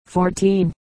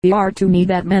14. They are to me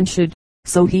that men should,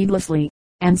 so heedlessly,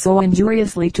 and so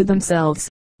injuriously to themselves,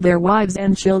 their wives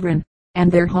and children,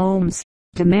 and their homes,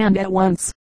 demand at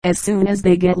once, as soon as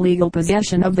they get legal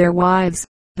possession of their wives,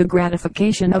 the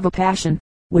gratification of a passion,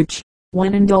 which,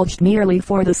 when indulged merely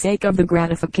for the sake of the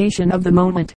gratification of the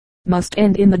moment, must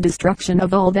end in the destruction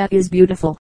of all that is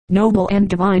beautiful, noble and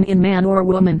divine in man or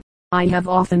woman. I have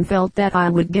often felt that I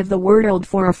would give the world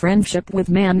for a friendship with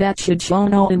man that should show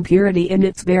no impurity in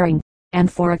its bearing,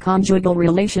 and for a conjugal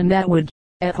relation that would,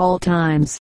 at all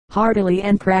times, heartily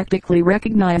and practically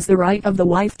recognize the right of the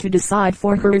wife to decide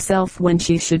for herself when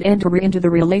she should enter into the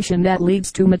relation that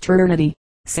leads to maternity.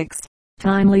 6.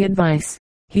 Timely advice.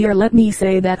 Here let me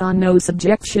say that on no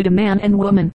subject should a man and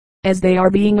woman, as they are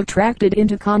being attracted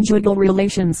into conjugal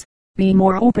relations, be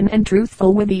more open and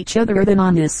truthful with each other than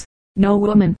on this. No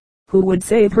woman, who would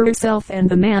save herself and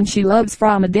the man she loves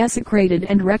from a desecrated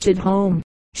and wretched home,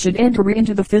 should enter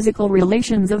into the physical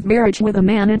relations of marriage with a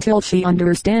man until she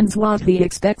understands what he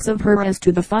expects of her as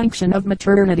to the function of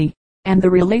maternity, and the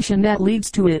relation that leads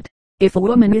to it. If a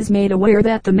woman is made aware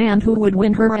that the man who would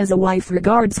win her as a wife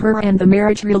regards her and the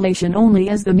marriage relation only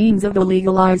as the means of the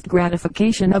legalized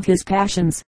gratification of his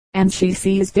passions, and she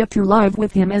sees fit to live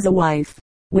with him as a wife,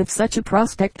 with such a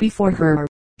prospect before her,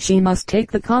 she must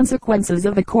take the consequences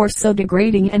of a course so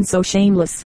degrading and so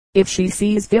shameless. If she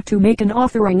sees fit to make an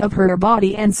offering of her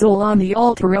body and soul on the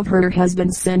altar of her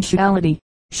husband's sensuality,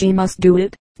 she must do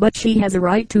it, but she has a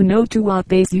right to know to what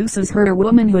base uses her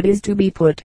womanhood is to be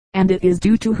put, and it is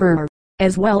due to her,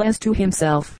 as well as to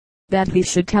himself, that he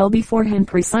should tell beforehand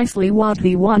precisely what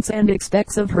he wants and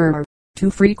expects of her.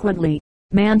 Too frequently,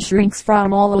 man shrinks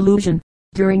from all allusion,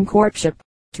 during courtship,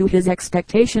 to his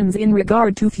expectations in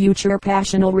regard to future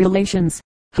passional relations.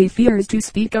 He fears to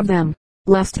speak of them,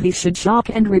 lest he should shock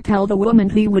and repel the woman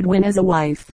he would win as a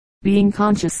wife. Being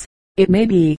conscious, it may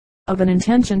be, of an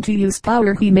intention to use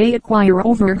power he may acquire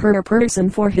over her person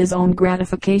for his own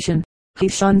gratification, he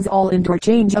shuns all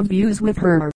interchange of views with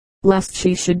her, lest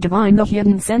she should divine the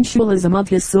hidden sensualism of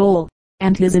his soul,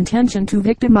 and his intention to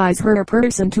victimize her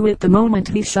person to it the moment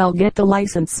he shall get the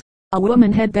license. A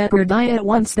woman had better die at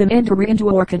once than enter into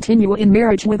or continue in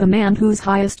marriage with a man whose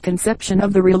highest conception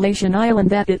of the relation island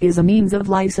that it is a means of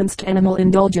licensed animal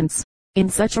indulgence. In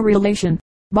such a relation,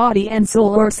 body and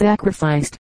soul are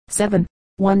sacrificed. 7.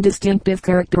 One distinctive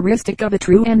characteristic of a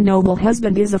true and noble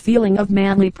husband is a feeling of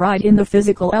manly pride in the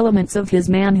physical elements of his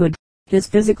manhood. His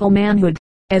physical manhood,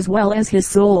 as well as his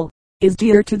soul, is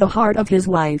dear to the heart of his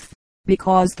wife,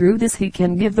 because through this he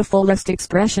can give the fullest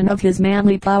expression of his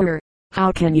manly power.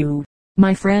 How can you,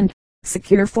 my friend,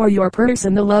 secure for your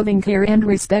person the loving care and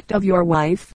respect of your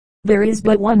wife? There is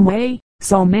but one way,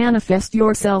 so manifest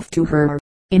yourself to her,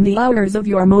 in the hours of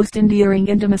your most endearing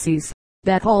intimacies,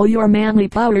 that all your manly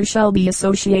power shall be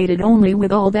associated only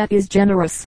with all that is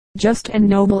generous, just and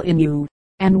noble in you,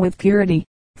 and with purity,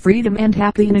 freedom and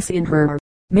happiness in her.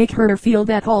 Make her feel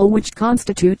that all which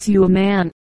constitutes you a man,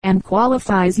 and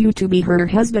qualifies you to be her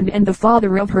husband and the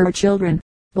father of her children,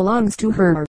 belongs to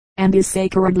her, and is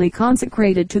sacredly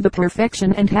consecrated to the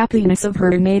perfection and happiness of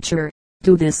her nature.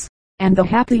 Do this, and the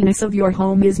happiness of your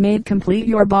home is made complete.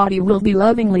 Your body will be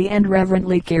lovingly and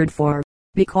reverently cared for,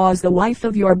 because the wife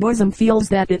of your bosom feels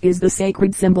that it is the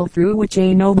sacred symbol through which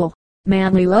a noble,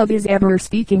 manly love is ever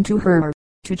speaking to her,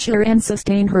 to cheer and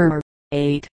sustain her.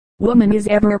 8. Woman is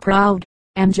ever proud,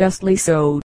 and justly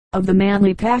so, of the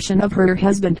manly passion of her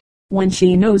husband, when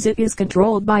she knows it is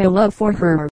controlled by a love for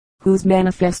her, whose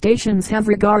manifestations have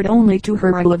regard only to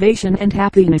her elevation and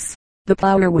happiness. The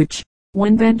power which,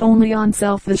 when bent only on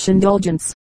selfish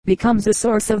indulgence, becomes a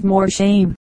source of more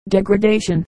shame,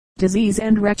 degradation, disease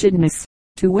and wretchedness,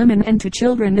 to women and to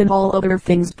children and all other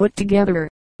things put together,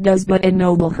 does but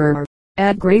ennoble her,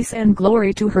 add grace and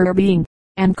glory to her being,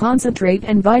 and concentrate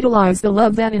and vitalize the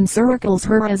love that encircles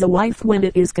her as a wife when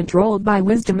it is controlled by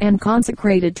wisdom and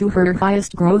consecrated to her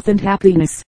highest growth and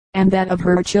happiness, and that of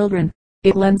her children.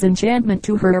 It lends enchantment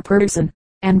to her person,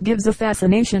 and gives a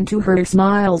fascination to her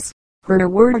smiles, her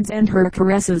words and her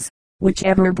caresses, which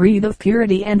ever breathe of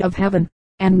purity and of heaven,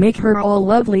 and make her all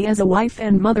lovely as a wife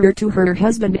and mother to her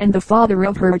husband and the father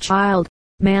of her child.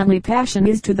 Manly passion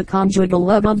is to the conjugal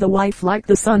love of the wife like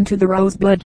the sun to the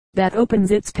rosebud, that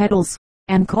opens its petals,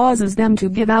 and causes them to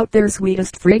give out their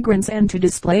sweetest fragrance and to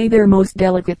display their most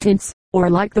delicate tints,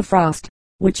 or like the frost,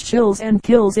 which chills and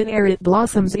kills it ere it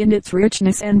blossoms in its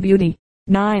richness and beauty.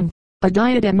 9. A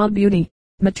diadem of beauty,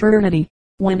 maternity,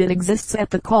 when it exists at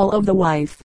the call of the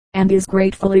wife, and is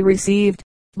gratefully received,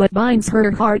 but binds her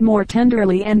heart more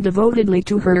tenderly and devotedly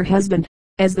to her husband,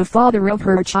 as the father of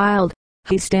her child.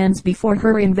 He stands before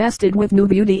her invested with new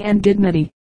beauty and dignity,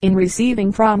 In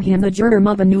receiving from him the germ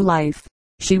of a new life,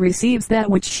 she receives that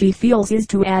which she feels is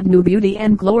to add new beauty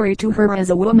and glory to her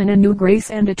as a woman, and new grace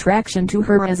and attraction to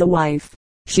her as a wife.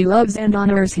 She loves and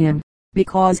honors him,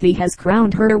 because he has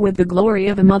crowned her with the glory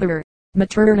of a mother.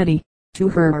 Maternity, to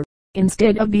her,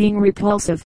 instead of being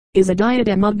repulsive, is a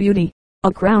diadem of beauty,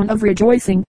 a crown of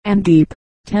rejoicing, and deep,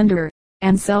 tender,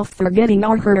 and self-forgetting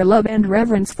are her love and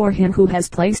reverence for him who has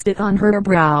placed it on her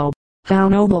brow. How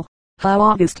noble, how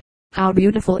august, how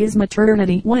beautiful is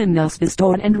maternity when thus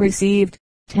bestowed and received.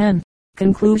 10.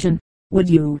 Conclusion. Would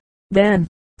you, then,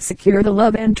 secure the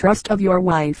love and trust of your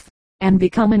wife, and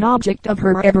become an object of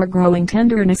her ever-growing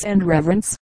tenderness and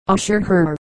reverence? Assure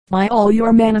her, by all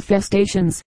your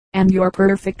manifestations, and your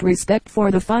perfect respect for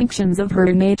the functions of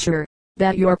her nature,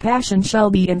 that your passion shall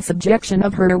be in subjection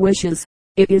of her wishes.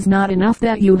 It is not enough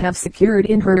that you have secured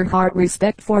in her heart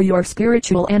respect for your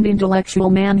spiritual and intellectual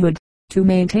manhood. To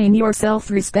maintain your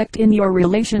self-respect in your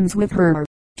relations with her,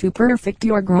 to perfect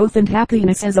your growth and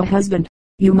happiness as a husband,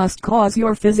 you must cause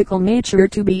your physical nature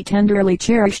to be tenderly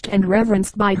cherished and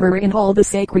reverenced by her in all the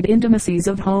sacred intimacies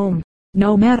of home.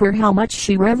 No matter how much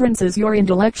she reverences your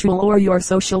intellectual or your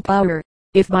social power,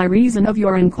 if by reason of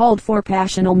your uncalled for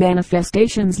passional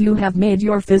manifestations you have made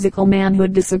your physical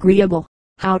manhood disagreeable,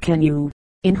 how can you,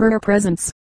 in her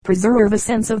presence, preserve a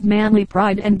sense of manly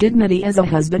pride and dignity as a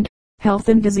husband? Health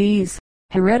and disease,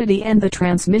 heredity and the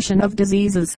transmission of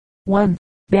diseases. 1.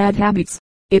 Bad habits.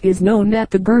 It is known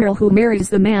that the girl who marries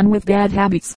the man with bad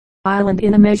habits, island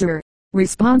in a measure,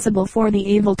 responsible for the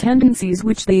evil tendencies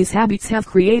which these habits have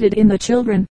created in the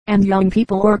children, and young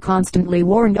people are constantly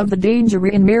warned of the danger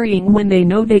in marrying when they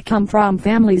know they come from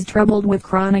families troubled with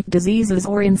chronic diseases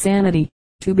or insanity.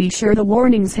 To be sure, the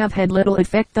warnings have had little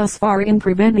effect thus far in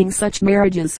preventing such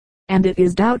marriages, and it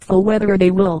is doubtful whether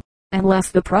they will,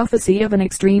 unless the prophecy of an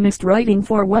extremist writing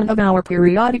for one of our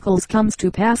periodicals comes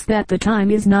to pass, that the time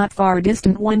is not far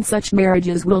distant when such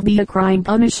marriages will be a crime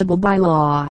punishable by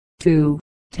law. 2.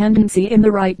 Tendency in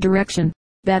the right direction.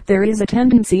 That there is a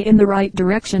tendency in the right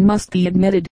direction must be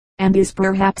admitted, and is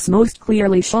perhaps most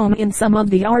clearly shown in some of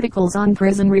the articles on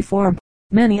prison reform.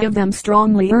 Many of them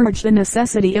strongly urge the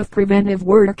necessity of preventive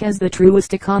work as the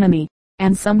truest economy,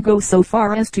 and some go so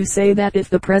far as to say that if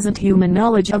the present human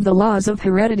knowledge of the laws of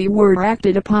heredity were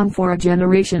acted upon for a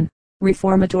generation,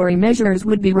 reformatory measures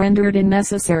would be rendered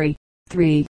unnecessary.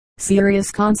 3.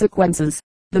 Serious consequences.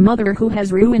 The mother who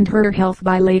has ruined her health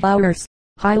by late hours,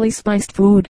 highly spiced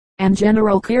food, and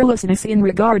general carelessness in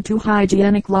regard to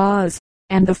hygienic laws,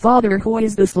 and the father who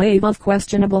is the slave of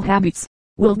questionable habits,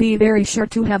 will be very sure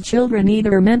to have children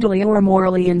either mentally or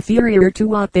morally inferior to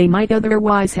what they might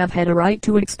otherwise have had a right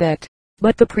to expect.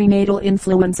 But the prenatal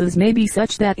influences may be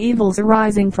such that evils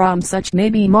arising from such may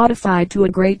be modified to a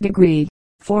great degree.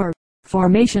 4.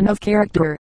 Formation of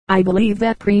character. I believe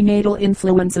that prenatal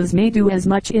influences may do as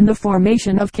much in the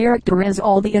formation of character as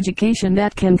all the education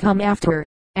that can come after,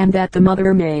 and that the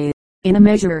mother may, in a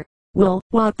measure, will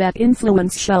what that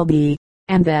influence shall be,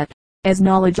 and that, as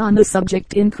knowledge on the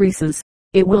subject increases,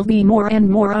 it will be more and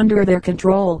more under their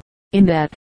control. In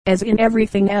that, as in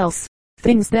everything else,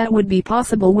 things that would be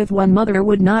possible with one mother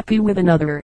would not be with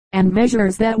another, and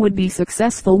measures that would be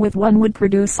successful with one would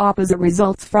produce opposite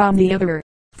results from the other.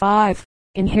 5.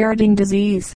 Inheriting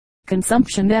disease.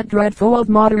 Consumption, that dread foe of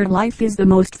modern life, is the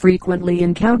most frequently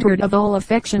encountered of all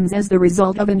affections as the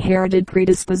result of inherited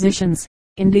predispositions.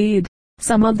 Indeed,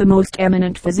 some of the most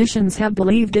eminent physicians have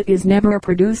believed it is never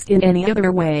produced in any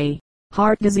other way.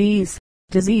 Heart disease,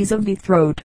 disease of the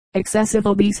throat, excessive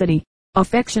obesity,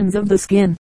 affections of the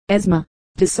skin, asthma,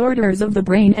 disorders of the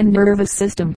brain and nervous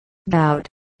system, gout,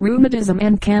 rheumatism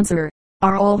and cancer,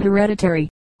 are all hereditary.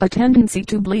 A tendency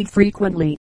to bleed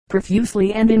frequently,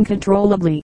 profusely and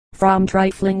uncontrollably, from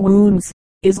trifling wounds,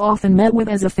 is often met with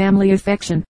as a family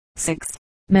affection. 6.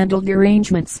 Mental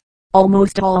derangements.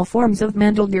 Almost all forms of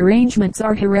mental derangements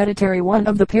are hereditary, one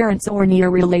of the parents or near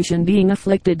relation being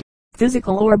afflicted.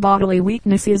 Physical or bodily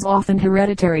weakness is often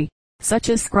hereditary, such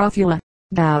as scrofula,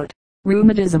 gout,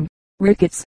 rheumatism,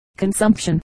 rickets,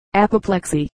 consumption,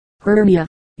 apoplexy, hernia,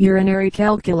 urinary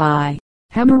calculi,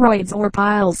 hemorrhoids or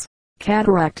piles,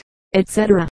 cataract,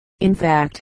 etc. In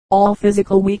fact, all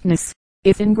physical weakness,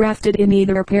 if engrafted in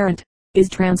either parent, is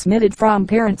transmitted from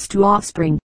parents to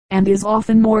offspring, and is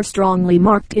often more strongly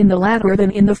marked in the latter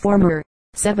than in the former.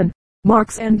 7.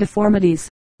 Marks and deformities.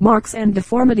 Marks and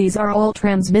deformities are all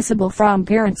transmissible from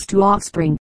parents to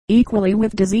offspring, equally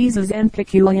with diseases and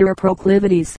peculiar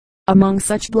proclivities. Among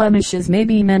such blemishes may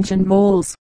be mentioned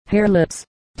moles, hair lips,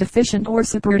 deficient or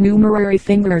supernumerary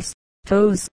fingers,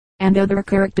 toes, and other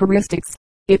characteristics.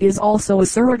 It is also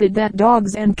asserted that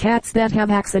dogs and cats that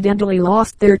have accidentally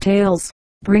lost their tails,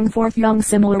 bring forth young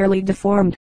similarly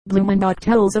deformed. Blumenbach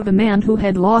tells of a man who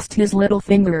had lost his little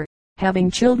finger, having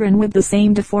children with the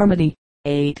same deformity.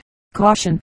 8.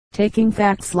 Caution. Taking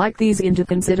facts like these into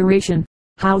consideration,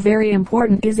 how very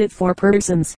important is it for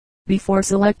persons, before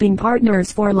selecting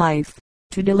partners for life,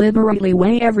 to deliberately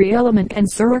weigh every element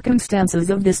and circumstances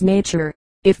of this nature,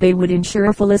 if they would ensure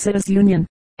a felicitous union,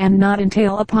 and not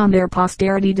entail upon their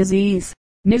posterity disease,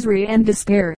 misery and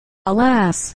despair.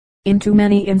 Alas! In too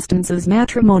many instances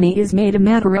matrimony is made a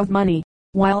matter of money,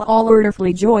 while all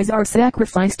earthly joys are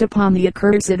sacrificed upon the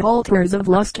accursed altars of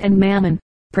lust and mammon.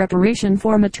 Preparation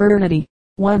for maternity.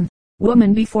 1.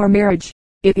 Woman before marriage.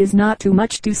 It is not too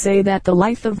much to say that the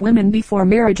life of women before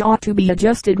marriage ought to be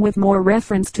adjusted with more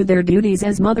reference to their duties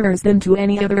as mothers than to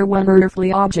any other one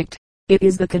earthly object. It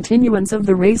is the continuance of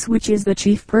the race which is the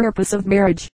chief purpose of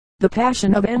marriage. The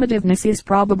passion of amativeness is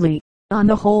probably, on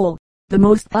the whole, the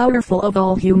most powerful of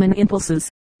all human impulses.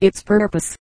 Its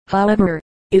purpose, however,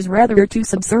 is rather to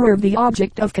subserve the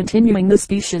object of continuing the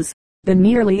species, than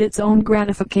merely its own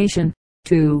gratification.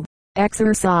 2.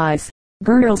 Exercise.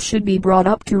 Girls should be brought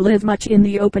up to live much in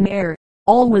the open air,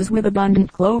 always with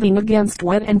abundant clothing against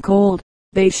wet and cold.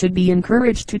 They should be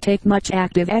encouraged to take much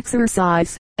active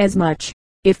exercise, as much,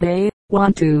 if they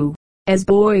want to, as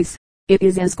boys. It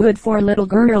is as good for little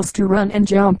girls to run and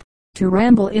jump, to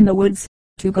ramble in the woods,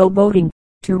 to go boating,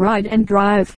 to ride and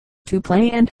drive, to play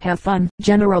and have fun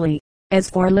generally, as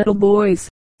for little boys.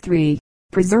 3.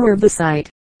 Preserve the sight.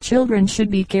 Children should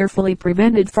be carefully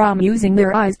prevented from using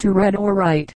their eyes to read or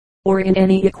write, or in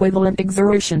any equivalent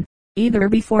exertion, either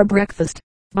before breakfast,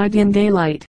 by dim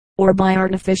daylight, or by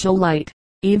artificial light.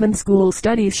 Even school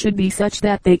studies should be such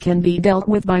that they can be dealt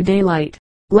with by daylight.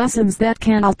 Lessons that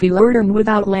cannot be learned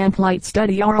without lamplight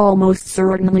study are almost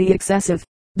certainly excessive.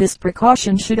 This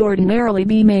precaution should ordinarily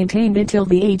be maintained until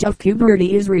the age of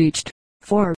puberty is reached.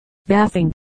 4.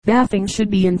 Bathing. Bathing should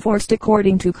be enforced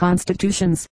according to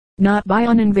constitutions, not by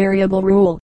an invariable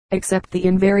rule, except the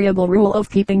invariable rule of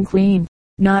keeping clean,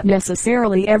 not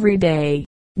necessarily every day,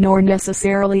 nor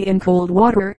necessarily in cold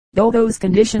water, though those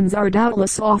conditions are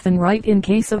doubtless often right in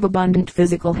case of abundant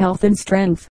physical health and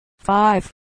strength. 5.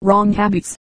 Wrong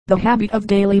habits. The habit of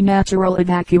daily natural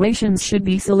evacuations should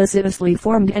be solicitously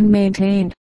formed and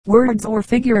maintained. Words or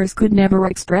figures could never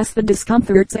express the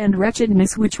discomforts and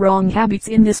wretchedness which wrong habits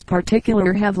in this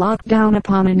particular have locked down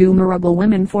upon innumerable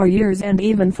women for years and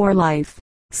even for life.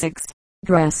 6.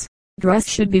 Dress. Dress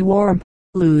should be warm,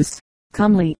 loose,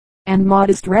 comely, and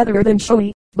modest rather than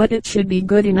showy, but it should be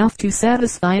good enough to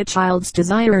satisfy a child's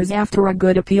desires after a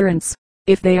good appearance,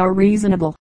 if they are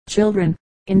reasonable. Children,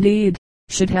 indeed,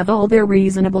 should have all their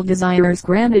reasonable desires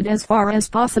granted as far as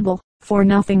possible, for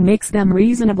nothing makes them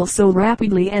reasonable so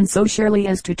rapidly and so surely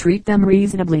as to treat them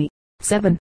reasonably.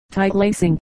 7. Tight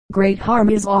lacing. Great harm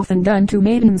is often done to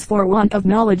maidens for want of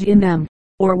knowledge in them,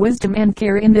 or wisdom and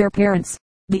care in their parents.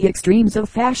 The extremes of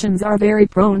fashions are very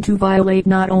prone to violate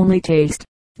not only taste,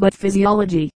 but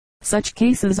physiology. Such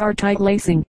cases are tight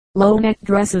lacing, low neck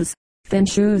dresses, thin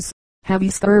shoes, heavy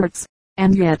skirts,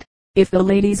 and yet, if the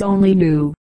ladies only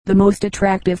knew, the most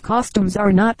attractive costumes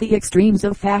are not the extremes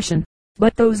of fashion,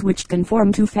 but those which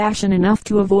conform to fashion enough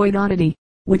to avoid oddity,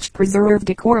 which preserve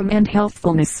decorum and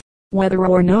healthfulness, whether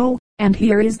or no. And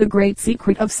here is the great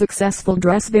secret of successful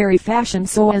dress: vary fashion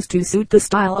so as to suit the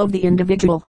style of the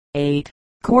individual. 8.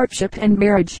 Courtship and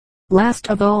marriage.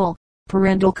 Last of all,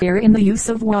 parental care in the use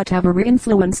of whatever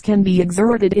influence can be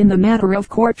exerted in the matter of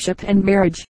courtship and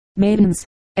marriage. Maidens,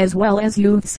 as well as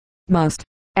youths, must,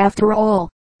 after all,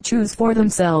 choose for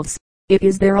themselves. It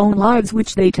is their own lives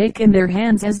which they take in their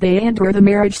hands as they enter the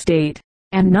marriage state,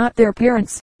 and not their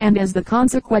parents', and as the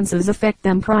consequences affect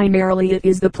them primarily, it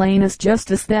is the plainest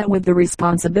justice that with the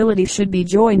responsibility should be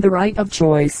joined the right of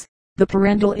choice. The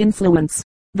parental influence,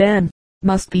 then,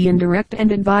 must be indirect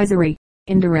and advisory.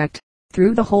 Indirect,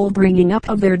 through the whole bringing up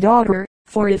of their daughter,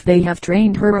 for if they have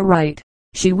trained her aright,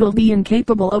 she will be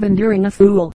incapable of enduring a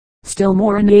fool, still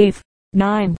more a knave.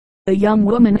 9. A young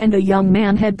woman and a young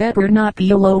man had better not be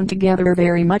alone together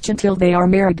very much until they are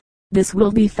married. This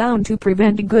will be found to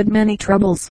prevent a good many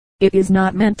troubles. It is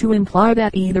not meant to imply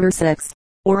that either sex,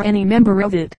 or any member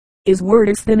of it, is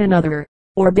worse than another,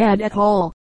 or bad at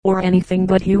all, or anything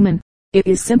but human. It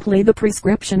is simply the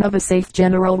prescription of a safe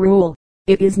general rule.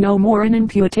 It is no more an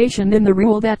imputation than the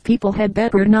rule that people had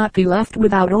better not be left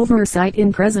without oversight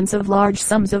in presence of large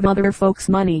sums of other folks'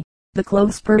 money. The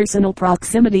close personal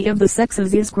proximity of the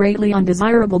sexes is greatly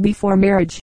undesirable before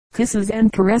marriage. Kisses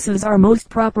and caresses are most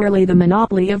properly the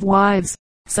monopoly of wives.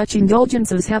 Such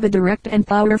indulgences have a direct and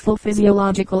powerful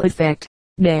physiological effect.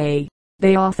 Nay,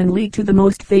 they often lead to the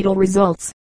most fatal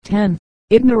results. 10.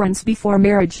 Ignorance before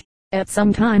marriage. At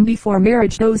some time before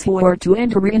marriage, those who are to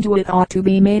enter into it ought to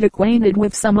be made acquainted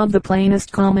with some of the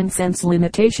plainest common sense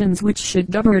limitations which should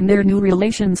govern their new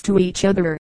relations to each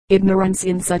other. Ignorance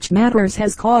in such matters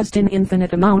has caused an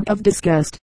infinite amount of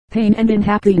disgust, pain and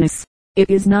unhappiness. It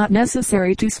is not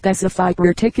necessary to specify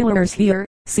particulars here.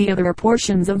 See other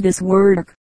portions of this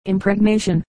work.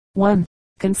 Impregnation. 1.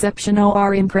 Conception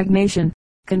or impregnation.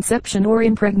 Conception or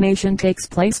impregnation takes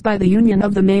place by the union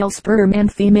of the male sperm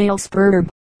and female sperm.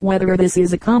 Whether this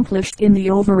is accomplished in the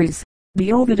ovaries, the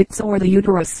oviducts or the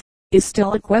uterus, is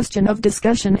still a question of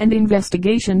discussion and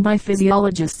investigation by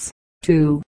physiologists.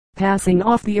 2. Passing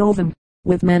off the ovum.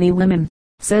 With many women,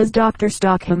 says Dr.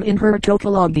 Stockham in her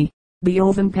Tocology, the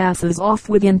ovum passes off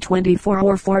within 24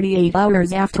 or 48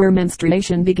 hours after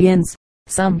menstruation begins.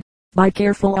 Some, by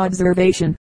careful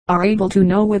observation, are able to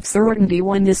know with certainty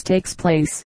when this takes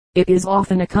place. It is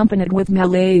often accompanied with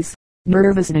malaise,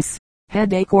 nervousness,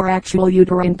 headache or actual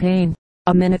uterine pain.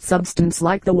 A minute substance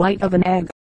like the white of an egg,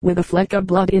 with a fleck of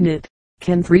blood in it,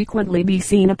 can frequently be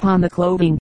seen upon the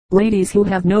clothing. Ladies who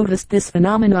have noticed this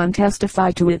phenomenon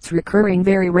testify to its recurring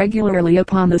very regularly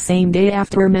upon the same day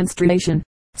after menstruation.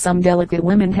 Some delicate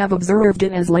women have observed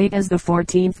it as late as the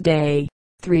 14th day.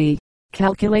 3.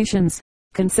 Calculations.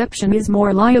 Conception is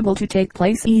more liable to take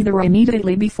place either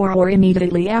immediately before or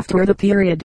immediately after the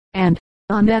period, and,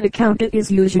 on that account, it is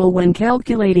usual when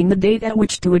calculating the date at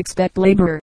which to expect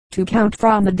labor, to count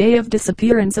from the day of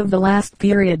disappearance of the last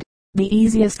period. The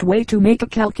easiest way to make a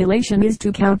calculation is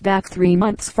to count back 3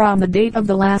 months from the date of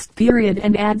the last period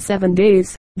and add 7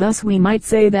 days. Thus we might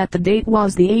say that the date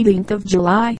was the 18th of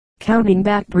July. Counting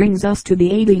back brings us to the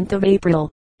 18th of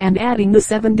April, and adding the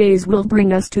 7 days will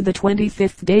bring us to the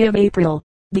 25th day of April,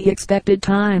 the expected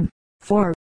time.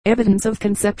 4. Evidence of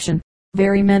conception.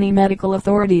 Very many medical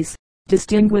authorities,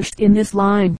 distinguished in this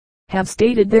line, have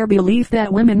stated their belief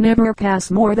that women never pass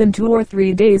more than 2 or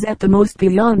 3 days at the most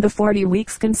beyond the 40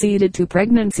 weeks conceded to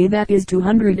pregnancy, that is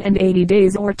 280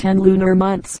 days or 10 lunar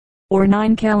months, or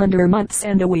 9 calendar months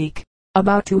and a week.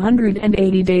 About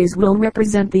 280 days will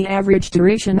represent the average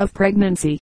duration of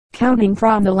pregnancy, counting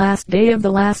from the last day of the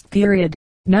last period.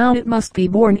 Now it must be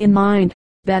borne in mind,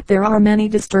 that there are many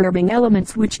disturbing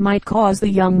elements which might cause the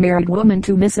young married woman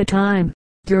to miss a time.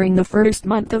 During the first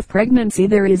month of pregnancy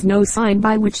there is no sign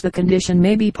by which the condition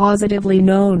may be positively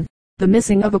known. The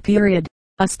missing of a period,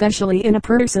 especially in a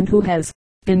person who has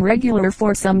been regular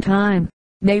for some time,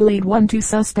 may lead one to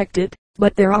suspect it,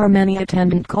 but there are many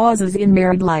attendant causes in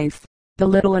married life. The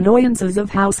little annoyances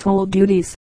of household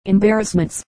duties,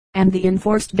 embarrassments, and the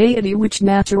enforced gaiety which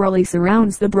naturally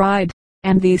surrounds the bride,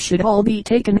 and these should all be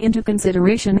taken into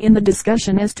consideration in the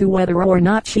discussion as to whether or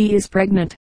not she is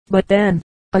pregnant. But then,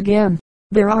 again,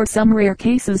 there are some rare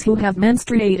cases who have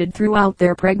menstruated throughout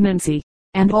their pregnancy,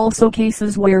 and also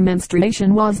cases where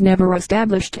menstruation was never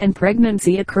established and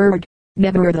pregnancy occurred.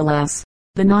 Nevertheless,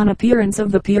 the non-appearance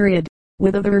of the period,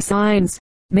 with other signs,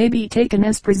 may be taken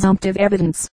as presumptive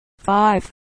evidence. 5.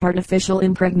 Artificial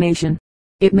impregnation.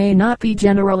 It may not be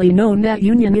generally known that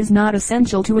union is not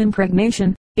essential to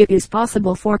impregnation. It is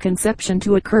possible for conception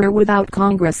to occur without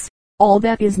congress. All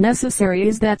that is necessary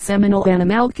is that seminal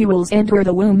animalcules enter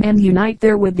the womb and unite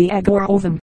there with the egg or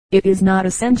ovum. It is not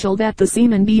essential that the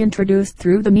semen be introduced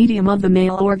through the medium of the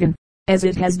male organ, as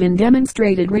it has been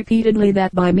demonstrated repeatedly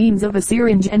that by means of a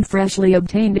syringe and freshly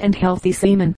obtained and healthy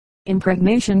semen,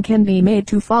 impregnation can be made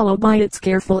to follow by its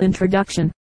careful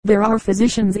introduction. There are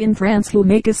physicians in France who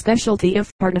make a specialty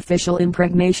of artificial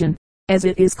impregnation, as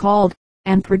it is called,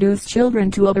 and produce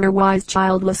children to otherwise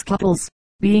childless couples,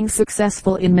 being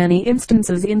successful in many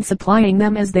instances in supplying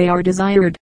them as they are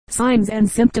desired. Signs and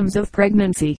symptoms of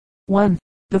pregnancy. 1.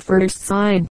 The first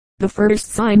sign. The first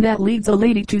sign that leads a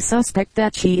lady to suspect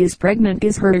that she is pregnant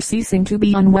is her ceasing to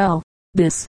be unwell.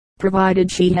 This,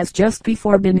 provided she has just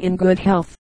before been in good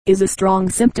health, is a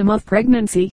strong symptom of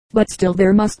pregnancy, but still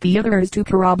there must be others to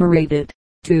corroborate it.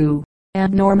 2.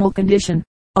 Abnormal condition.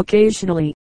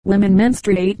 Occasionally, women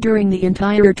menstruate during the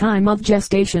entire time of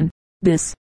gestation.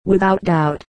 This, without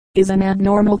doubt, is an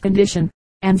abnormal condition,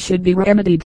 and should be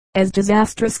remedied, as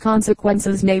disastrous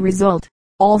consequences may result.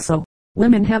 Also,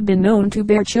 women have been known to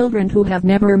bear children who have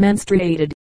never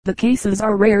menstruated. The cases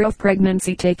are rare of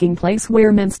pregnancy taking place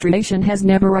where menstruation has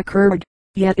never occurred,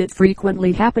 yet it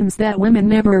frequently happens that women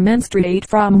never menstruate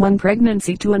from one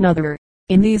pregnancy to another.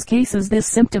 In these cases this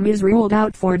symptom is ruled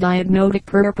out for diagnostic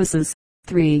purposes.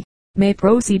 3. May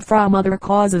proceed from other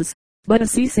causes. But a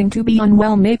ceasing to be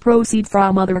unwell may proceed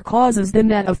from other causes than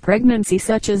that of pregnancy,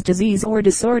 such as disease or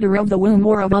disorder of the womb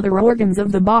or of other organs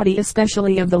of the body,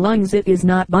 especially of the lungs. It is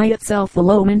not by itself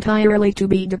alone entirely to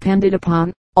be depended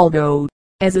upon, although,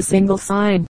 as a single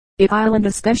sign, it island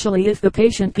especially if the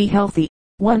patient be healthy.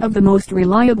 One of the most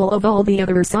reliable of all the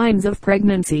other signs of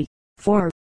pregnancy. 4.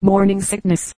 Morning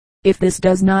sickness. If this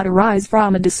does not arise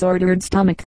from a disordered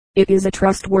stomach, it is a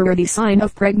trustworthy sign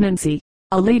of pregnancy.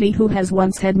 A lady who has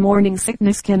once had morning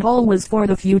sickness can always for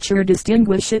the future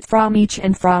distinguish it from each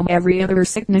and from every other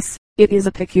sickness. It is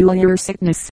a peculiar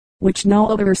sickness, which no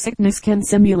other sickness can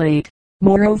simulate.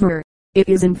 Moreover, it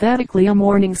is emphatically a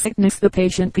morning sickness, the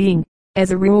patient being, as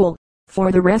a rule, for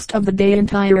the rest of the day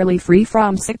entirely free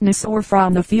from sickness or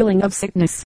from the feeling of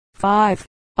sickness. 5.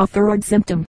 A third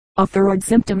symptom. A third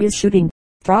symptom is shooting,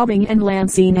 throbbing and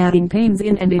lancinating pains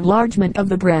in and enlargement of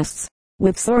the breasts,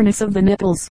 with soreness of the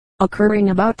nipples,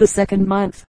 occurring about the second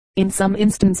month. In some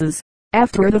instances,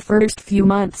 after the first few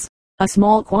months, a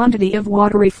small quantity of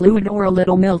watery fluid or a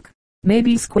little milk may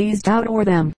be squeezed out or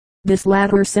them. This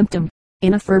latter symptom,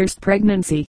 in a first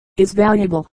pregnancy, is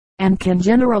valuable, and can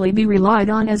generally be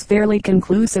relied on as fairly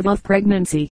conclusive of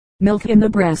pregnancy. Milk in the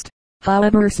breast,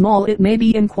 however small it may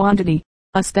be in quantity,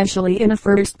 especially in a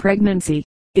first pregnancy,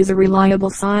 is a reliable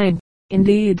sign,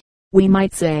 indeed, we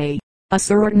might say, a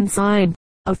certain sign,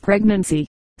 of pregnancy.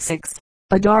 6.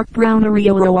 A dark brown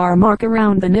areola or mark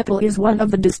around the nipple is one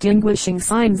of the distinguishing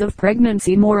signs of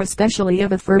pregnancy, more especially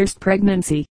of a first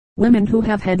pregnancy. Women who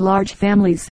have had large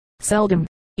families, seldom,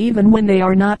 even when they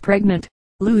are not pregnant,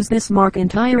 lose this mark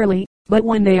entirely, but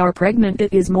when they are pregnant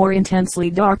it is more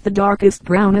intensely dark, the darkest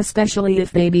brown, especially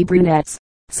if they be brunettes.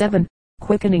 7.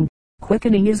 Quickening.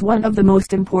 Quickening is one of the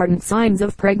most important signs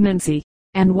of pregnancy,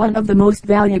 and one of the most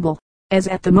valuable, as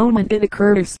at the moment it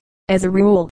occurs, as a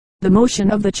rule, the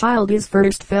motion of the child is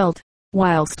first felt,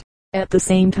 whilst, at the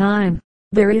same time,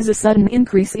 there is a sudden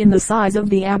increase in the size of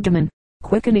the abdomen.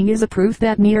 Quickening is a proof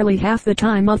that nearly half the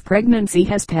time of pregnancy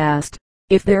has passed.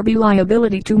 If there be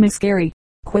liability to miscarry,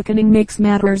 quickening makes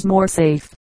matters more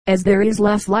safe, as there is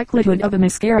less likelihood of a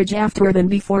miscarriage after than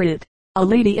before it. A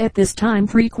lady at this time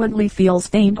frequently feels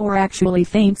faint or actually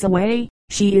faints away.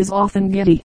 She is often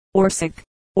giddy, or sick,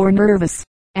 or nervous,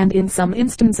 and in some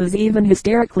instances even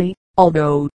hysterically,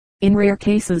 although, in rare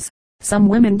cases, some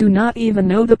women do not even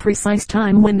know the precise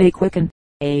time when they quicken.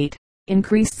 8.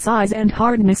 Increased size and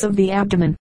hardness of the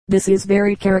abdomen. This is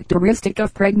very characteristic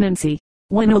of pregnancy.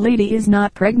 When a lady is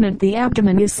not pregnant the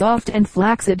abdomen is soft and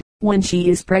flaccid. When she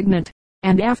is pregnant,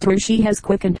 and after she has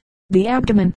quickened, the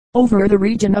abdomen, over the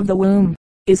region of the womb,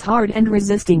 is hard and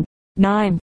resisting.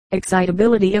 9.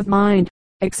 Excitability of mind.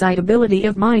 Excitability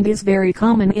of mind is very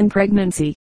common in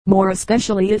pregnancy, more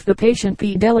especially if the patient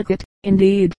be delicate.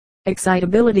 Indeed,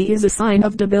 excitability is a sign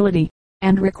of debility,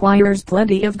 and requires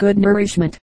plenty of good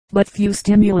nourishment, but few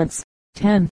stimulants.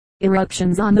 10.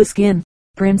 Eruptions on the skin,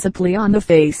 principally on the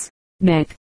face,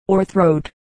 neck, or throat,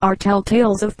 are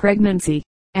telltales of pregnancy,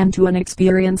 and to an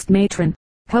experienced matron,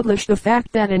 publish the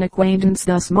fact that an acquaintance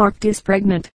thus marked is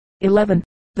pregnant. 11.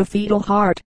 The fetal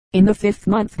heart. In the 5th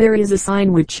month there is a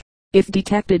sign which, if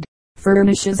detected,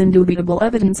 furnishes indubitable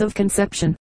evidence of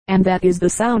conception, and that is the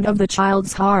sound of the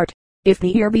child's heart. If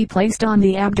the ear be placed on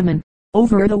the abdomen,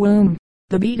 over the womb,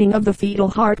 the beating of the fetal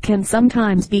heart can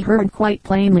sometimes be heard quite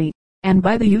plainly, and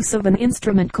by the use of an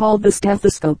instrument called the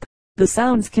stethoscope, the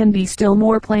sounds can be still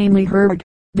more plainly heard.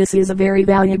 This is a very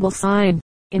valuable sign,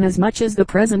 inasmuch as the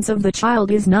presence of the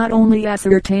child is not only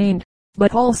ascertained,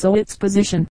 but also its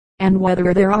position, and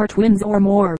whether there are twins or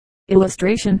more.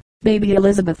 Illustration: Baby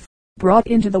Elizabeth, brought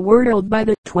into the world by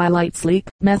the twilight sleep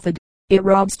method. It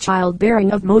robs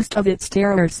childbearing of most of its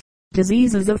terrors.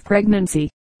 Diseases of pregnancy.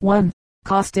 1.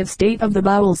 Costive state of the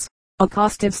bowels. A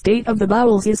costive state of the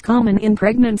bowels is common in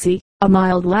pregnancy. A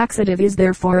mild laxative is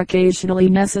therefore occasionally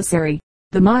necessary.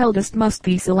 The mildest must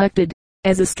be selected,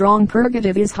 as a strong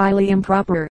purgative is highly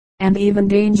improper, and even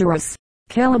dangerous.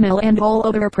 Calomel and all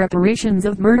other preparations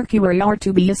of mercury are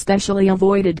to be especially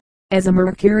avoided, as a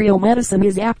mercurial medicine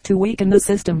is apt to weaken the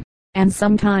system, and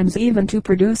sometimes even to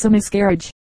produce a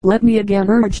miscarriage. Let me again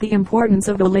urge the importance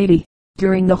of a lady,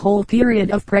 during the whole period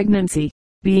of pregnancy,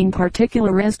 being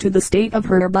particular as to the state of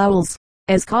her bowels,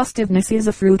 as costiveness is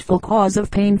a fruitful cause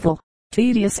of painful,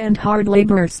 tedious and hard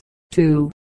labors.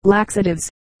 2. Laxatives.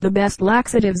 The best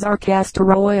laxatives are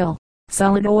castor oil,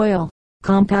 salad oil,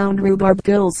 compound rhubarb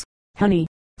pills, honey,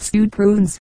 stewed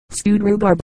prunes, stewed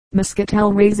rhubarb,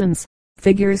 muscatel raisins,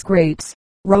 figures grapes,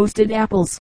 roasted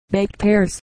apples, baked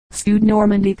pears, stewed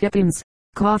Normandy pippins,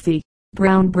 coffee,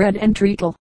 brown bread and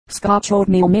treacle, Scotch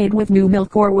oatmeal made with new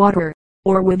milk or water,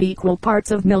 or with equal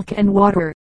parts of milk and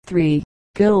water. 3.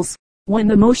 Pills. When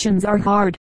the motions are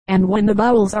hard, and when the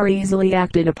bowels are easily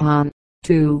acted upon.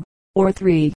 2, or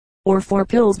 3, or 4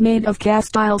 pills made of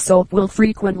castile soap will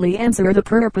frequently answer the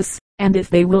purpose, and if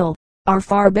they will, are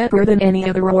far better than any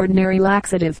other ordinary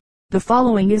laxative. The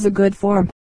following is a good form.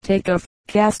 Take of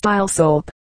castile soap,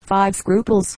 5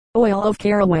 scruples, oil of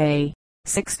caraway,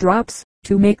 6 drops,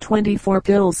 to make 24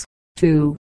 pills,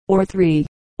 2, or 3,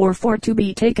 or 4 to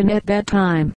be taken at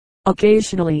bedtime,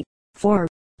 occasionally. 4.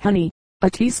 Honey, a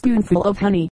teaspoonful of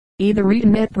honey, either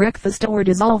eaten at breakfast or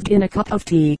dissolved in a cup of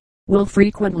tea, will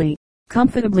frequently,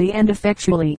 comfortably and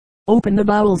effectually, open the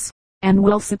bowels, and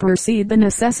will supersede the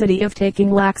necessity of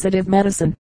taking laxative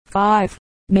medicine. 5.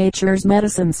 Nature's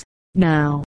medicines.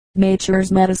 Now,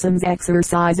 nature's medicines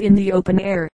exercise in the open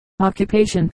air,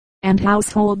 occupation, and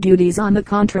household duties on the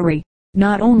contrary,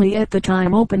 not only at the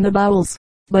time open the bowels,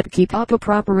 but keep up a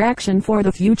proper action for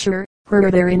the future,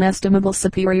 per their inestimable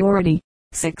superiority.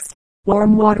 6.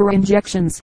 Warm water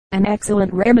injections. An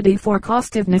excellent remedy for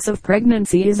costiveness of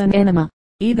pregnancy is an enema,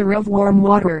 either of warm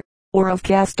water, or of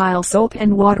castile soap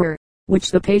and water,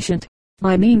 which the patient,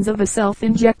 by means of a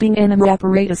self-injecting enema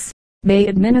apparatus, may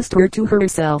administer to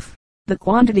herself. The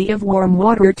quantity of warm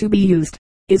water to be used,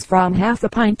 is from half a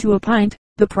pint to a pint.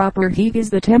 The proper heat is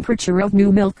the temperature of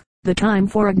new milk. The time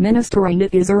for administering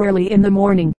it is early in the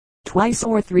morning, twice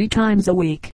or 3 times a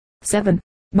week. 7.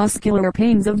 Muscular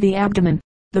pains of the abdomen.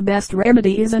 The best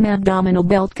remedy is an abdominal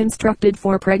belt constructed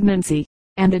for pregnancy,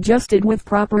 and adjusted with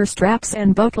proper straps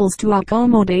and buckles to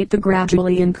accommodate the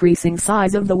gradually increasing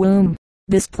size of the womb.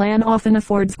 This plan often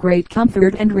affords great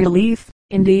comfort and relief.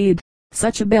 Indeed,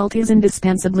 such a belt is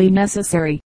indispensably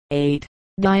necessary. 8.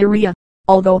 Diarrhea.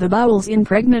 Although the bowels in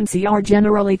pregnancy are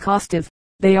generally costive,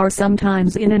 they are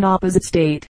sometimes in an opposite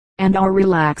state, and are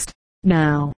relaxed.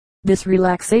 Now, this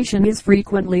relaxation is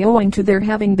frequently owing to their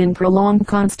having been prolonged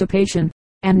constipation,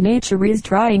 and nature is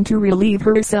trying to relieve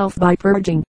herself by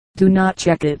purging. Do not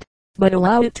check it, but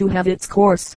allow it to have its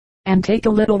course, and take a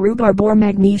little rhubarb or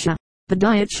magnesia. The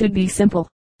diet should be simple,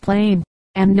 plain,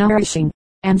 and nourishing,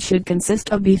 and should consist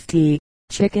of beef tea,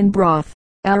 chicken broth,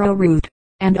 arrowroot,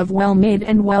 and of well-made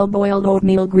and well-boiled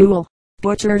oatmeal gruel.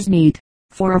 Butcher's meat,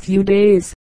 for a few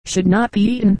days, should not be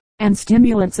eaten, and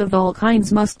stimulants of all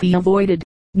kinds must be avoided.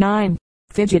 9.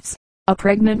 Fidgets. A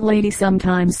pregnant lady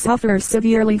sometimes suffers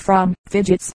severely from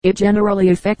fidgets. It generally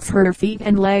affects her feet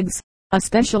and legs,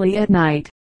 especially at night,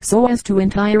 so as to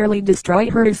entirely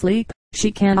destroy her sleep.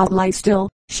 She cannot lie still.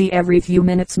 She every few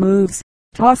minutes moves,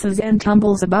 tosses and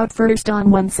tumbles about, first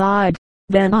on one side,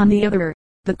 then on the other.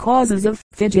 The causes of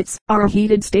fidgets are a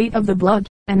heated state of the blood,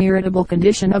 an irritable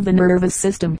condition of the nervous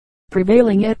system,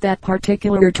 prevailing at that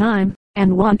particular time,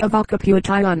 and want of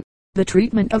occupation. The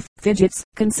treatment of fidgets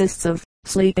consists of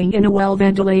sleeping in a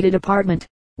well-ventilated apartment,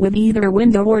 with either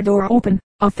window or door open,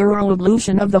 a thorough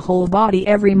ablution of the whole body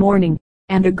every morning,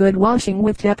 and a good washing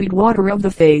with tepid water of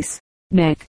the face,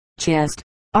 neck, chest,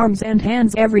 arms and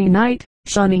hands every night,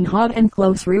 shunning hot and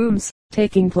close rooms,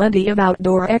 taking plenty of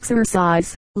outdoor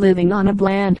exercise, living on a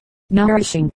bland,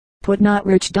 nourishing, but not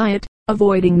rich diet,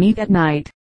 avoiding meat at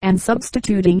night, and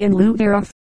substituting in lieu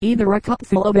thereof, either a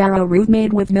cupful of arrowroot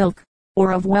made with milk,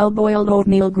 or of well-boiled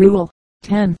oatmeal gruel.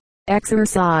 10.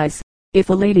 Exercise. If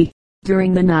a lady,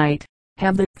 during the night,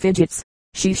 have the fidgets,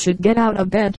 she should get out of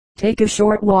bed, take a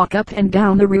short walk up and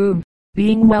down the room,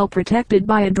 being well protected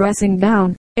by a dressing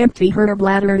gown, empty her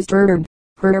bladder stern,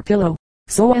 her pillow,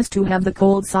 so as to have the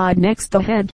cold side next the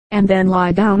head, and then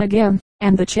lie down again,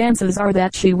 and the chances are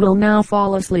that she will now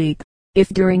fall asleep. If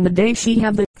during the day she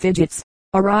have the fidgets,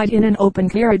 a ride in an open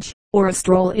carriage, or a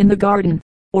stroll in the garden,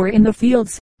 or in the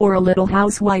fields, or a little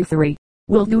housewifery,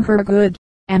 will do her good,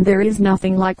 and there is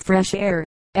nothing like fresh air,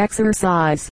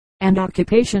 exercise, and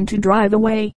occupation to drive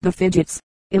away the fidgets.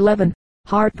 11.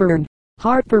 Heartburn.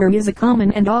 Heartburn is a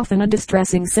common and often a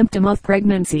distressing symptom of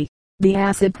pregnancy. The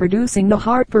acid producing the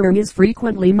heartburn is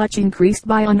frequently much increased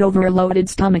by an overloaded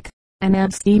stomach. An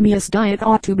abstemious diet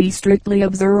ought to be strictly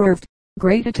observed.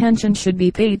 Great attention should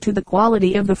be paid to the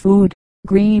quality of the food.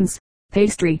 Greens,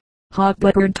 pastry, hot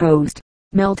buttered toast,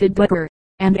 melted butter,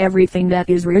 and everything that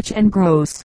is rich and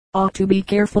gross, ought to be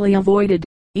carefully avoided.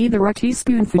 Either a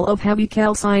teaspoonful of heavy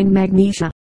calcined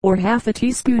magnesia, or half a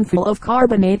teaspoonful of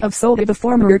carbonate of soda, the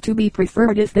former to be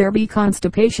preferred. If there be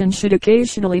constipation, should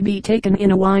occasionally be taken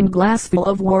in a wine glassful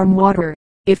of warm water.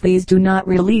 If these do not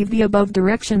relieve, the above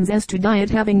directions as to diet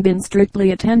having been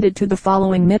strictly attended to, the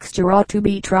following mixture ought to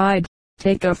be tried.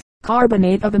 Take of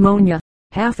carbonate of ammonia,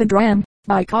 half a dram,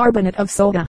 bicarbonate of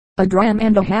soda, a dram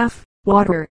and a half,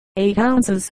 water, 8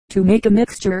 ounces, to make a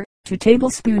mixture, 2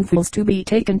 tablespoonfuls to be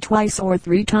taken twice or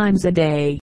 3 times a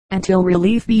day, until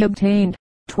relief be obtained.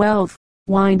 12.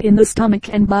 Wind in the stomach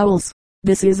and bowels.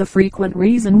 This is a frequent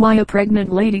reason why a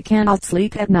pregnant lady cannot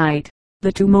sleep at night.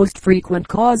 The 2 most frequent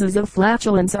causes of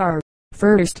flatulence are,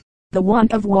 first, the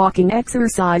want of walking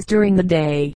exercise during the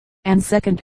day, and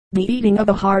second, The eating of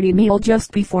a hearty meal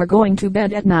just before going to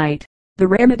bed at night. The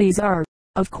remedies are,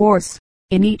 of course,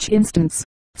 in each instance,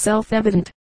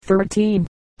 self-evident. 13.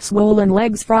 Swollen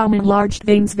legs from enlarged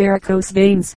veins. Varicose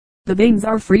veins. The veins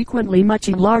are frequently much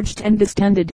enlarged and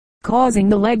distended, causing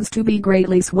the legs to be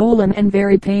greatly swollen and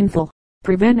very painful,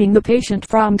 preventing the patient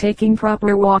from taking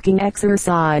proper walking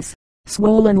exercise.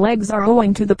 Swollen legs are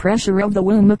owing to the pressure of the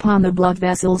womb upon the blood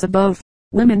vessels above.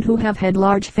 Women who have had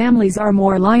large families are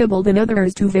more liable than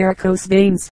others to varicose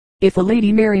veins. If a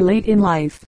lady marry late in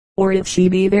life, or if she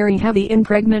be very heavy in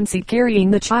pregnancy carrying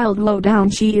the child low down,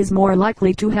 she is more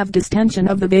likely to have distension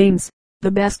of the veins. The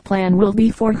best plan will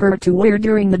be for her to wear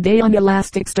during the day an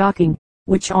elastic stocking,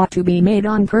 which ought to be made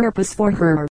on purpose for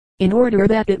her, in order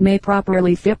that it may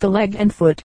properly fit the leg and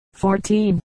foot.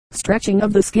 14. Stretching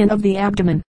of the skin of the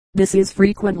abdomen. This is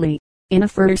frequently, in a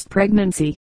first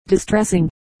pregnancy, distressing,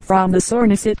 from the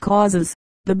soreness it causes.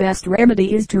 The best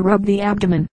remedy is to rub the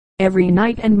abdomen, every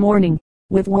night and morning,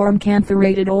 with warm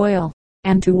camphorated oil,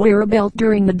 and to wear a belt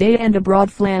during the day and a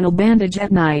broad flannel bandage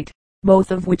at night,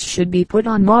 both of which should be put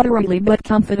on moderately but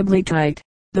comfortably tight.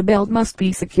 The belt must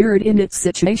be secured in its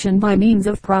situation by means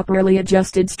of properly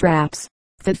adjusted straps.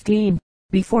 15.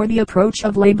 Before the approach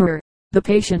of labor. The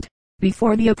patient,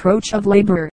 before the approach of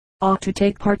labor, ought to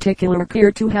take particular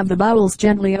care to have the bowels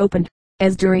gently opened,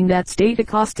 as during that state a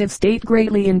costive state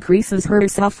greatly increases her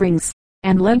sufferings,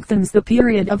 and lengthens the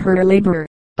period of her labor.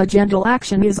 A gentle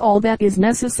action is all that is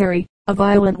necessary, a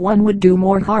violent one would do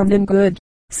more harm than good.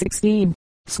 16.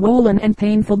 Swollen and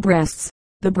painful breasts.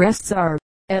 The breasts are,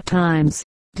 at times,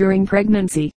 during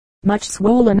pregnancy, much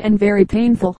swollen and very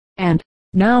painful, and,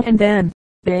 now and then,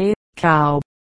 they, cow,